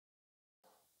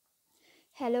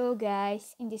Hello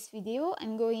guys, in this video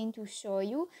I'm going to show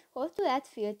you how to add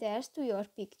filters to your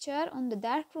picture on the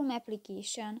Darkroom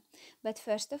application. But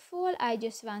first of all, I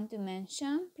just want to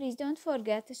mention, please don't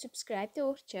forget to subscribe to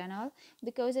our channel,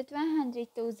 because at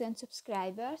 100,000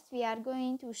 subscribers we are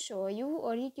going to show you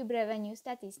our YouTube revenue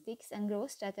statistics and growth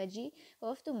strategy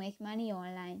of to make money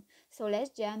online. So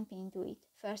let's jump into it.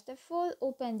 First of all,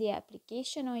 open the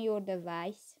application on your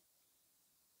device.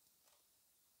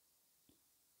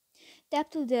 Tap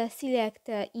to the select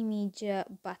image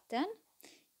button,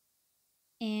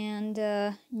 and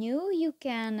new you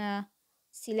can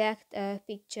select a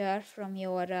picture from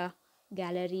your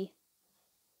gallery.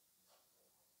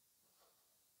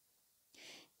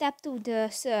 Tap to the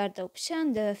third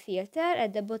option, the filter,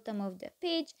 at the bottom of the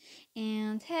page,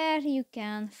 and here you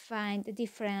can find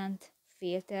different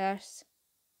filters.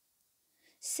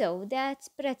 So that's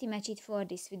pretty much it for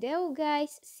this video,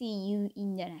 guys. See you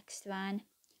in the next one.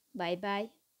 Bye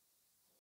bye.